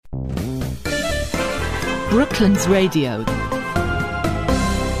Brooklands Radio.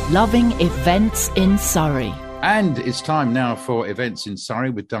 Loving events in Surrey. And it's time now for Events in Surrey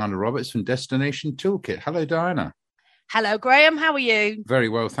with Diana Roberts from Destination Toolkit. Hello, Diana. Hello, Graham. How are you? Very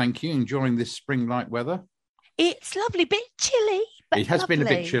well, thank you. Enjoying this spring-like weather? It's lovely. Bit chilly, but it has lovely. been a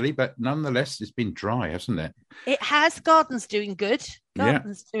bit chilly, but nonetheless, it's been dry, hasn't it? It has. Garden's doing good.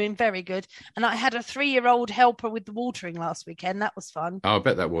 Garden's doing very good. And I had a 3-year-old helper with the watering last weekend. That was fun. Oh, I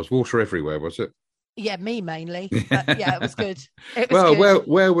bet that was. Water everywhere, was it? Yeah, me mainly. But yeah, it was good.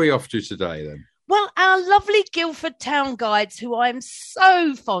 Where are we off to today then? Well, our lovely Guildford town guides, who I'm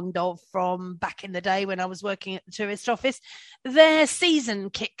so fond of from back in the day when I was working at the tourist office, their season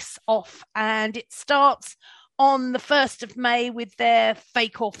kicks off and it starts on the 1st of May with their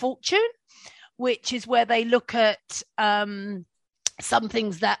Fake or Fortune, which is where they look at some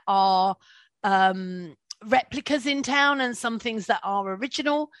things that are replicas in town and some things that are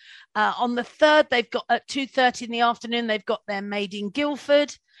original. On the 3rd, they've got at 2:30 in the afternoon, they've got their Made in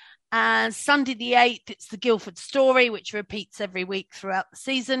Guildford. And Sunday the 8th, it's the Guildford Story, which repeats every week throughout the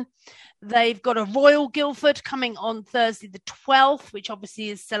season. They've got a Royal Guildford coming on Thursday the 12th, which obviously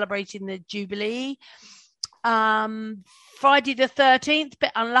is celebrating the Jubilee. Friday the 13th,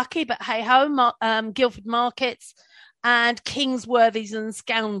 bit unlucky, but hey-ho, Guildford Markets. And Kingsworthies and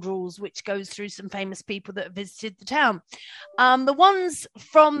Scoundrels, which goes through some famous people that have visited the town. The ones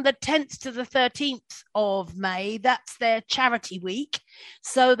from the 10th to the 13th of May, that's their charity week.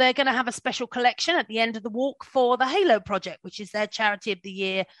 So they're going to have a special collection at the end of the walk for the Halo Project, which is their charity of the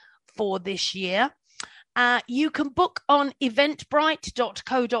year for this year. You can book on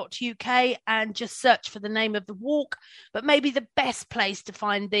eventbrite.co.uk and just search for the name of the walk. But maybe the best place to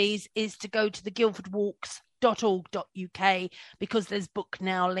find these is to go to the guildfordwalks.org.uk because there's book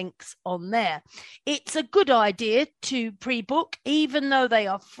now links on there. It's a good idea to pre-book, even though they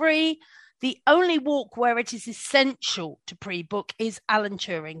are free. The only walk where it is essential to pre-book is Alan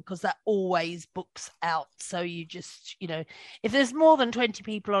Turing, because that always books out. So you just, if there's more than 20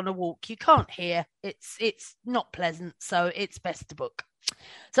 people on a walk, you can't hear. It's not pleasant, so it's best to book.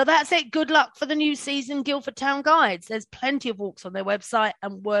 So that's it. Good luck for the new season, Guildford Town Guides. There's plenty of walks on their website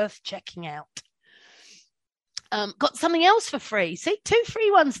and worth checking out. Got something else for free. See, 2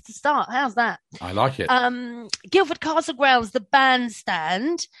 free ones to start. How's that? I like it. Guildford Castle Grounds, the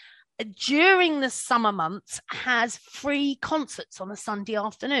bandstand, during the summer months has free concerts on a Sunday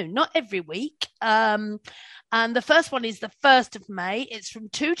afternoon. Not every week. And the first one is the 1st of May. It's from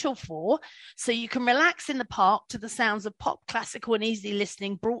 2 till 4. So you can relax in the park to the sounds of pop, classical and easy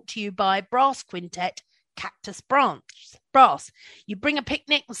listening, brought to you by brass quintet Cactus Brass. You bring a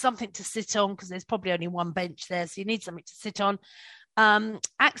picnic with something to sit on, because there's probably only one bench there, so you need something to sit on.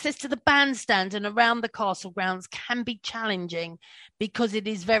 Access to the bandstand and around the castle grounds can be challenging because it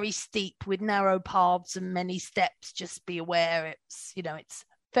is very steep with narrow paths and many steps. Just be aware it's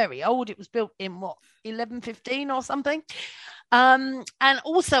very old. It was built in 1115 or something. And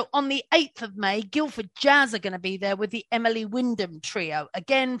also on the 8th of May, Guildford Jazz are going to be there with the Emily Wyndham Trio,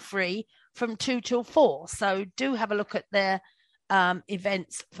 again free from 2 till 4. So do have a look at their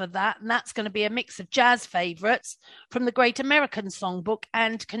events for that. And that's going to be a mix of jazz favourites from the Great American Songbook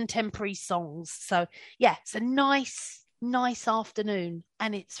and contemporary songs. So yeah, it's a nice afternoon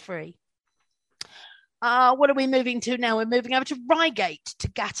and it's free. What are we moving to now? We're moving over to Reigate, to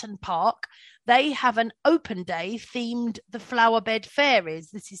Gatton Park. They have an open day themed the Flowerbed Fairies.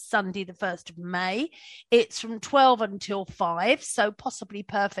 This is Sunday, the 1st of May. It's from 12 until 5, so possibly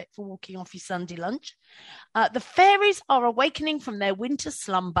perfect for walking off your Sunday lunch. The fairies are awakening from their winter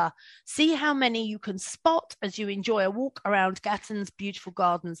slumber. See how many you can spot as you enjoy a walk around Gatton's beautiful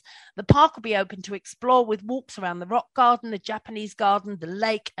gardens. The park will be open to explore with walks around the rock garden, the Japanese garden, the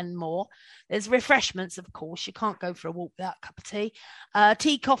lake and more. There's refreshments, of course. You can't go for a walk without a cup of tea.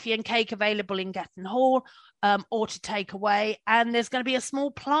 Tea, coffee and cake available in Gatton Hall or to take away. And there's going to be a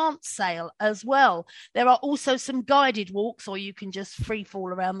small plant sale as well. There are also some guided walks, or you can just free fall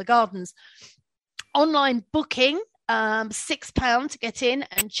around the gardens. Online booking, £6 to get in,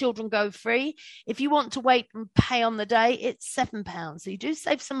 and children go free. If you want to wait and pay on the day, it's £7. So you do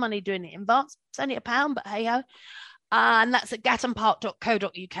save some money doing it in advance. It's only £1, but hey ho. And that's at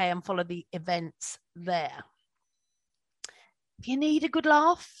gattonpark.co.uk and follow the events there. You need a good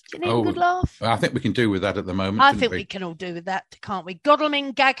laugh. Do you need a good laugh? I think we can do with that at the moment. I think we can all do with that, can't we?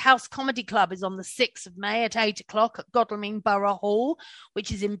 Godalming Gag House Comedy Club is on the 6th of May at 8 o'clock at Godalming Borough Hall,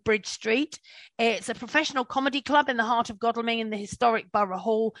 which is in Bridge Street. It's a professional comedy club in the heart of Godalming in the historic Borough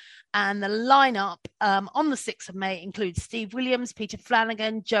Hall. And the lineup on the 6th of May includes Steve Williams, Peter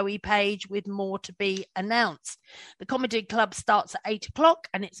Flanagan, Joey Page, with more to be announced. The comedy club starts at 8 o'clock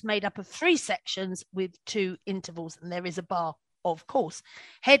and it's made up of 3 sections with 2 intervals, and there is a bar, of course.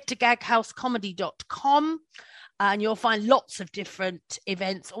 Head to gaghousecomedy.com and you'll find lots of different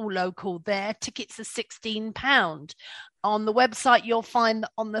events, all local there. Tickets are £16. On the website, you'll find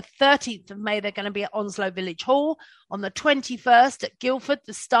that on the 13th of May, they're going to be at Onslow Village Hall. On the 21st at Guildford,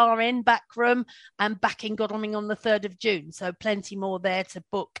 the Star Inn back room, and back in Godalming on the 3rd of June. So plenty more there to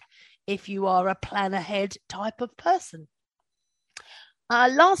book if you are a plan ahead type of person.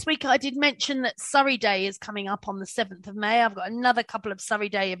 Last week, I did mention that Surrey Day is coming up on the 7th of May. I've got another couple of Surrey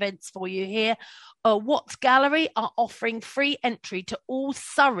Day events for you here. Watts Gallery are offering free entry to all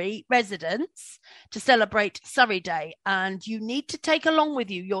Surrey residents to celebrate Surrey Day. And you need to take along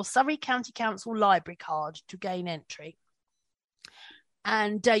with you your Surrey County Council library card to gain entry.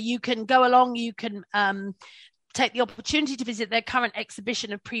 And you can go along, you can take the opportunity to visit their current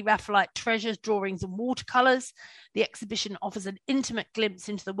exhibition of pre-Raphaelite treasures, drawings and watercolours. The exhibition offers an intimate glimpse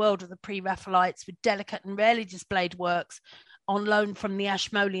into the world of the pre-Raphaelites with delicate and rarely displayed works on loan from the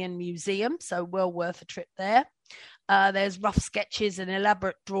Ashmolean Museum, so well worth a trip there. There's rough sketches and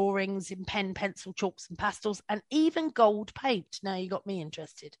elaborate drawings in pen, pencil, chalks and pastels, and even gold paint. Now you got me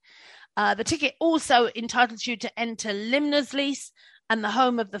interested. The ticket also entitles you to enter Limner's Lease and the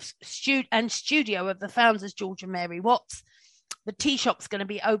home of the studio of the founders, George and Mary Watts. The tea shop's going to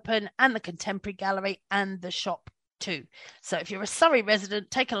be open, and the Contemporary Gallery, and the shop too. So if you're a Surrey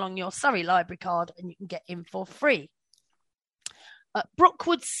resident, take along your Surrey library card and you can get in for free.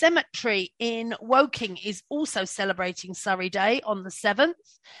 Brookwood Cemetery in Woking is also celebrating Surrey Day on the 7th.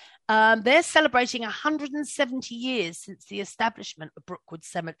 They're celebrating 170 years since the establishment of Brookwood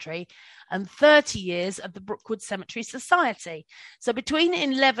Cemetery and 30 years of the Brookwood Cemetery Society. So between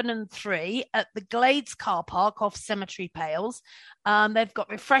 11 and 3 at the Glades car park off Cemetery Pales, they've got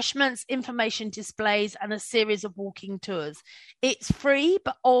refreshments, information displays and a series of walking tours. It's free,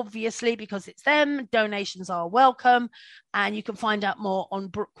 but obviously because it's them, donations are welcome, and you can find out more on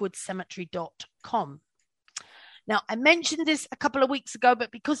brookwoodcemetery.com. Now, I mentioned this a couple of weeks ago, but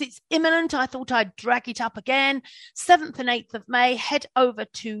because it's imminent, I thought I'd drag it up again. 7th and 8th of May, head over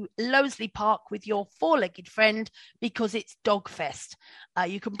to Loseley Park with your four-legged friend because it's Dog Fest.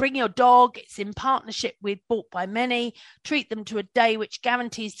 You can bring your dog. It's in partnership with Bought by Many. Treat them to a day which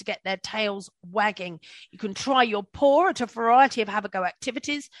guarantees to get their tails wagging. You can try your paw at a variety of have-a-go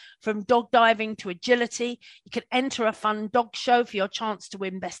activities, from dog diving to agility. You can enter a fun dog show for your chance to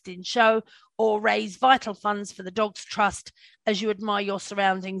win Best in Show, or raise vital funds for the Dogs Trust as you admire your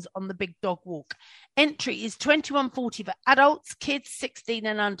surroundings on the Big Dog Walk. Entry is $21.40 for adults, kids 16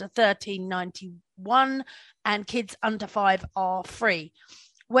 and under $13.91, and kids under 5 are free.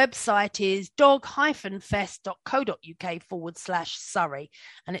 Website is dog-fest.co.uk/Surrey,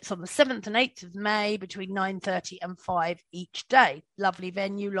 and it's on the 7th and 8th of May between 9:30 and 5 each day. Lovely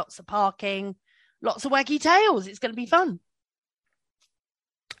venue, lots of parking, lots of waggy tails. It's going to be fun.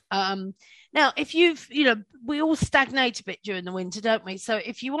 Now, if we all stagnate a bit during the winter, don't we? So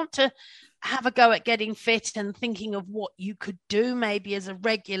if you want to have a go at getting fit and thinking of what you could do maybe as a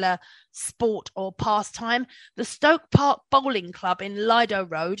regular sport or pastime, the Stoke Park Bowling Club in Lido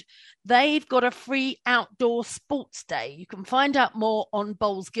Road, they've got a free outdoor sports day. You can find out more on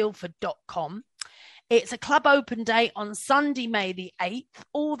bowlsguildford.com. It's a club open day on Sunday, May the 8th.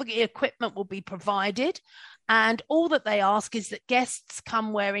 All the equipment will be provided, and all that they ask is that guests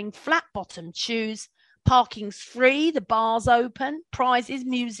come wearing flat-bottomed shoes. Parking's free, the bar's open, prizes,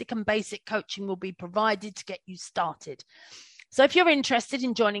 music and basic coaching will be provided to get you started. So if you're interested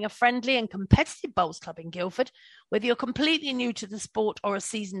in joining a friendly and competitive bowls club in Guildford, whether you're completely new to the sport or a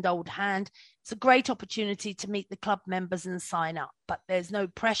seasoned old hand, it's a great opportunity to meet the club members and sign up. But there's no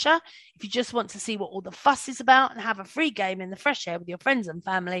pressure. If you just want to see what all the fuss is about and have a free game in the fresh air with your friends and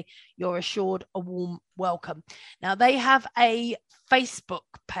family, you're assured a warm welcome. Now, they have a Facebook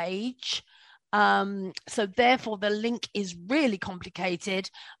page. So therefore the link is really complicated,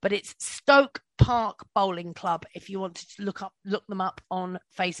 but it's Stoke Park Bowling Club if you wanted to look them up on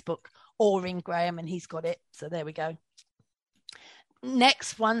Facebook, or ring Graham and he's got it. So there we go.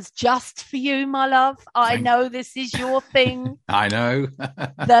 Next one's just for you, my love. I know this is your thing. I know.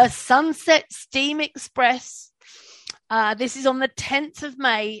 The Sunset Steam Express. This is on the 10th of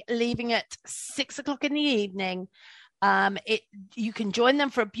May, leaving at 6 o'clock in the evening. You can join them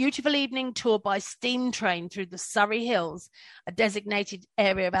for a beautiful evening tour by steam train through the Surrey Hills, a designated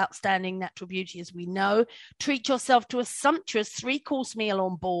area of outstanding natural beauty, as we know. Treat yourself to a sumptuous 3-course meal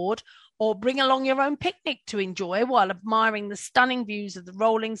on board, or bring along your own picnic to enjoy while admiring the stunning views of the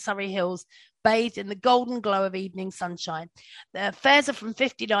rolling Surrey Hills, bathed in the golden glow of evening sunshine. The fares are from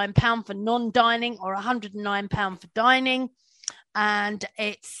 £59 for non-dining or £109 for dining. And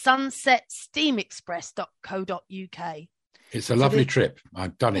it's sunsetsteamexpress.co.uk. It's a lovely trip.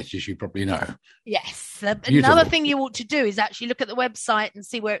 I've done it, as you probably know. Yes. Another thing you ought to do is actually look at the website and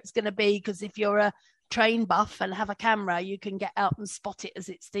see where it's going to be, because if you're a train buff and have a camera, you can get out and spot it as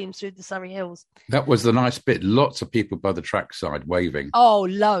it steams through the Surrey Hills. That was the nice bit. Lots of people by the trackside waving. Oh,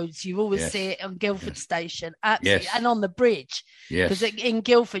 loads. You always see it on Guildford Station. Absolutely. Yes. And on the bridge. Yes. Because in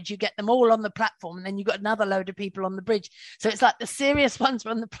Guildford, you get them all on the platform, and then you've got another load of people on the bridge. So it's like the serious ones are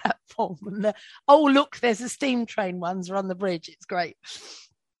on the platform, and the, oh, look, there's a steam train ones are on the bridge. It's great.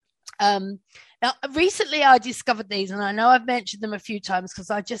 Now, recently I discovered these, and I know I've mentioned them a few times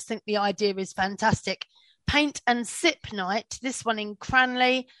because I just think the idea is fantastic. Paint and Sip Night, this one in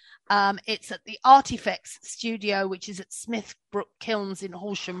Cranley. It's at the Artifacts Studio, which is at Smithbrook Kilns in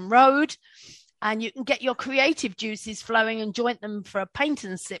Horsham Road. And you can get your creative juices flowing and join them for a paint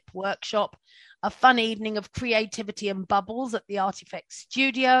and sip workshop, a fun evening of creativity and bubbles at the Artifacts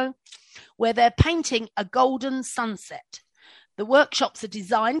Studio, where they're painting a golden sunset. The workshops are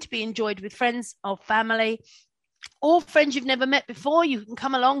designed to be enjoyed with friends or family, or friends you've never met before. You can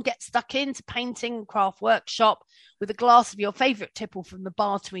come along, get stuck into painting and craft workshop with a glass of your favourite tipple from the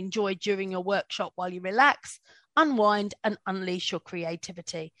bar to enjoy during your workshop while you relax, unwind and unleash your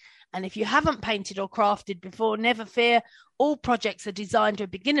creativity. And if you haven't painted or crafted before, never fear. All projects are designed with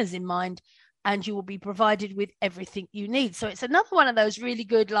beginners in mind, and you will be provided with everything you need. So it's another one of those really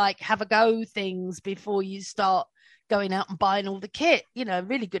good, like, have a go things before you start going out and buying all the kit,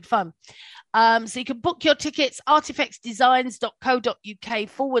 really good fun. So you can book your tickets,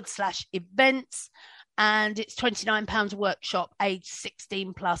 artifactsdesigns.co.uk/events, and it's £29 a workshop, age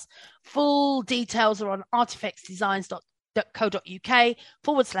 16 plus. Full details are on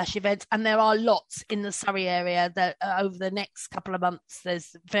artifactsdesigns.co.uk/events, and there are lots in the Surrey area that over the next couple of months,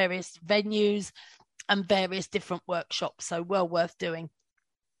 there's various venues and various different workshops, so well worth doing.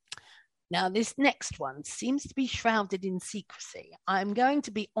 Now, this next one seems to be shrouded in secrecy. I'm going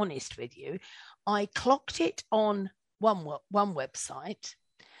to be honest with you. I clocked it on one website.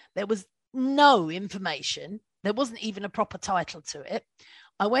 There was no information. There wasn't even a proper title to it.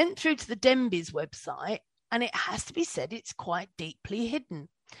 I went through to the Denby's website, and it has to be said it's quite deeply hidden.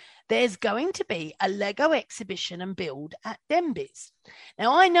 There's going to be a Lego exhibition and build at Denby's.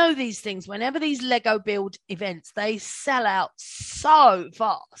 Now, I know these things. Whenever these Lego build events, they sell out so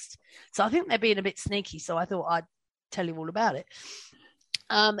fast. So I think they're being a bit sneaky. So I thought I'd tell you all about it.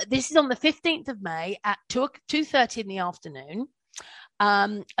 This is on the 15th of May at 2:30 in the afternoon,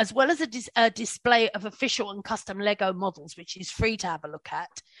 as well as a display of official and custom Lego models, which is free to have a look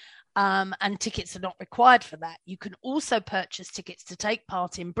at. And tickets are not required for that. You can also purchase tickets to take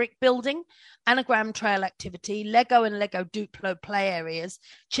part in brick building, anagram trail activity, Lego and Lego Duplo play areas,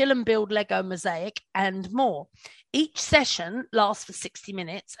 chill and build Lego mosaic, and more. Each session lasts for 60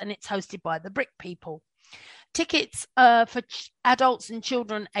 minutes, and it's hosted by the Brick People. Tickets for adults and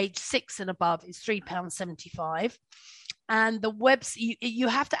children aged 6 and above is £3.75. And the website, you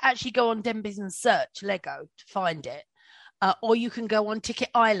have to actually go on Denby's and search Lego to find it. Or you can go on Ticket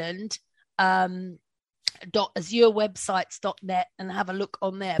Island, .azurewebsites.net and have a look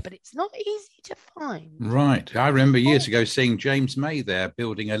on there, but it's not easy to find. Right. I remember years ago seeing James May there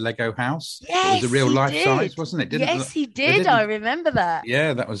building a Lego house. Yes, it was a real life size, wasn't it? Yes, he did. I remember that.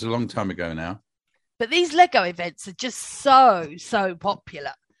 Yeah, that was a long time ago now. But these Lego events are just so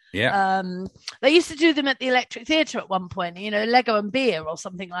popular. Yeah. They used to do them at the Electric Theatre at one point, Lego and beer or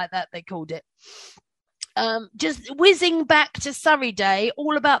something like that, they called it. Just whizzing back to Surrey Day,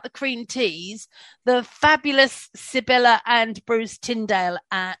 all about the cream teas, the fabulous Sibylla and Bruce Tyndale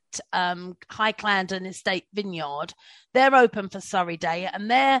at High Clarendon Estate Vineyard. They're open for Surrey Day,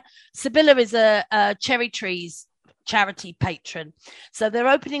 and Sibylla is a Cherry Trees charity patron. So they're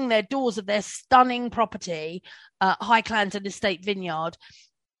opening their doors of their stunning property, High Clarendon Estate Vineyard.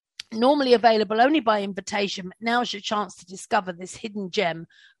 Normally available only by invitation, but now's your chance to discover this hidden gem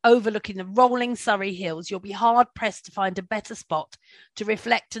overlooking the rolling Surrey Hills. You'll be hard pressed to find a better spot to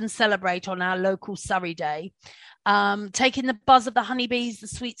reflect and celebrate on our local Surrey Day. Taking the buzz of the honeybees, the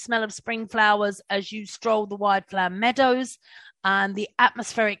sweet smell of spring flowers as you stroll the wildflower meadows, And the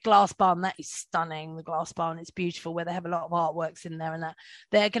atmospheric glass barn, that is stunning. The glass barn is beautiful, where they have a lot of artworks in there and that.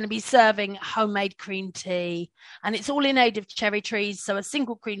 They're going to be serving homemade cream tea, and it's all in aid of cherry trees. So a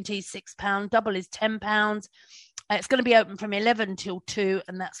single cream tea is £6, double is £10. It's going to be open from 11 till 2,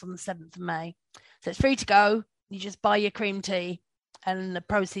 and that's on the 7th of May. So it's free to go. You just buy your cream tea, and the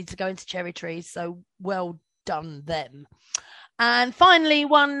proceeds are going to cherry trees. So well done them. And finally,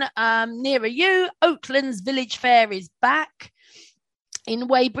 one nearer you, Oakland's Village Fair is back in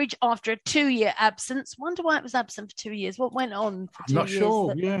Weybridge after a 2-year absence. Wonder why it was absent for 2 years. What went on for 2 years?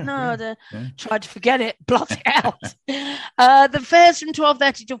 I'm not sure. Tried to forget it, blot it out. The fair's from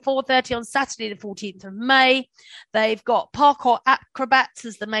 12:30 to 4:30 on Saturday, the 14th of May. They've got Parkour Acrobats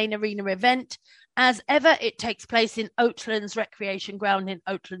as the main arena event. As ever, it takes place in Oatlands Recreation Ground in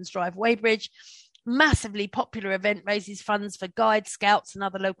Oatlands Drive, Weybridge. Massively popular event, raises funds for guides, scouts and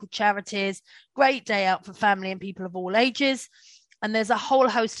other local charities. Great day out for family and people of all ages. And there's a whole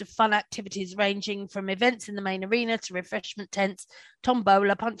host of fun activities ranging from events in the main arena to refreshment tents,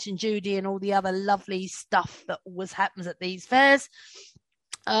 tombola, Punch and Judy and all the other lovely stuff that always happens at these fairs.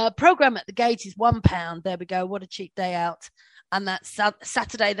 Programme at the gate is £1. There we go. What a cheap day out. And that's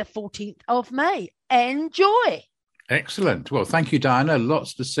Saturday the 14th of May. Enjoy. Excellent. Well, thank you, Diana.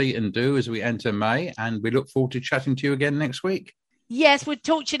 Lots to see and do as we enter May, and we look forward to chatting to you again next week. Yes, we'll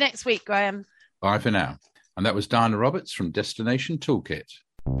talk to you next week, Graham. Bye for now. And that was Diana Roberts from Destination Toolkit.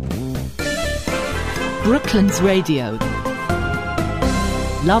 Brooklands Radio.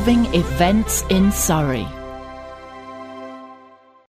 Loving events in Surrey.